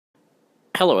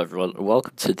Hello everyone, and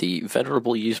welcome to the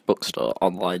Venerable Used Bookstore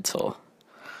online tour.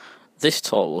 This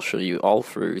tour will show you all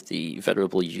through the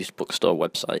Venerable Used Bookstore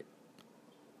website.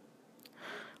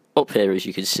 Up here, as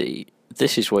you can see,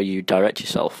 this is where you direct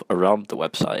yourself around the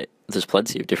website. There's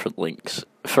plenty of different links.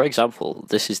 For example,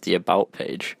 this is the About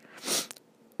page,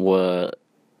 where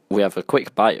we have a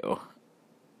quick bio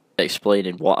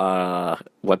explaining what our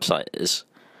website is,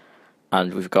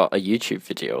 and we've got a YouTube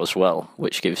video as well,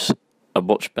 which gives a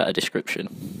much better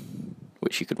description,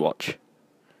 which you could watch.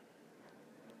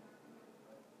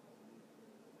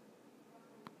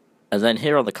 And then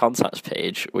here on the contacts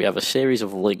page, we have a series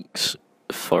of links,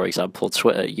 for example,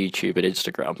 Twitter, YouTube, and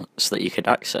Instagram, so that you can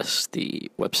access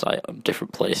the website on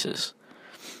different places.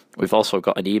 We've also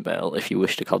got an email if you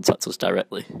wish to contact us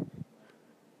directly.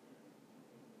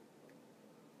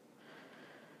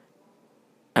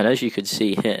 And as you can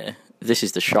see here, this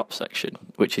is the shop section,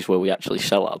 which is where we actually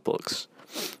sell our books.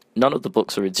 None of the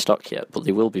books are in stock yet, but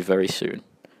they will be very soon.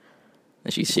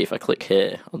 As you see, if I click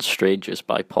here on Strangers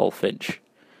by Paul Finch,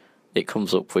 it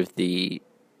comes up with the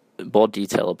more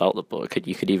detail about the book, and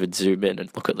you can even zoom in and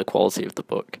look at the quality of the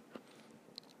book.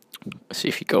 So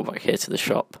if you go back here to the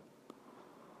shop,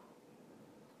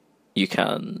 you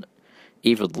can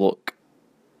even look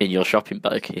in your shopping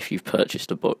bag if you've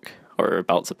purchased a book or are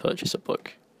about to purchase a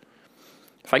book.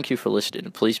 Thank you for listening,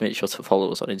 and please make sure to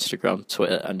follow us on Instagram,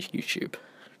 Twitter, and YouTube.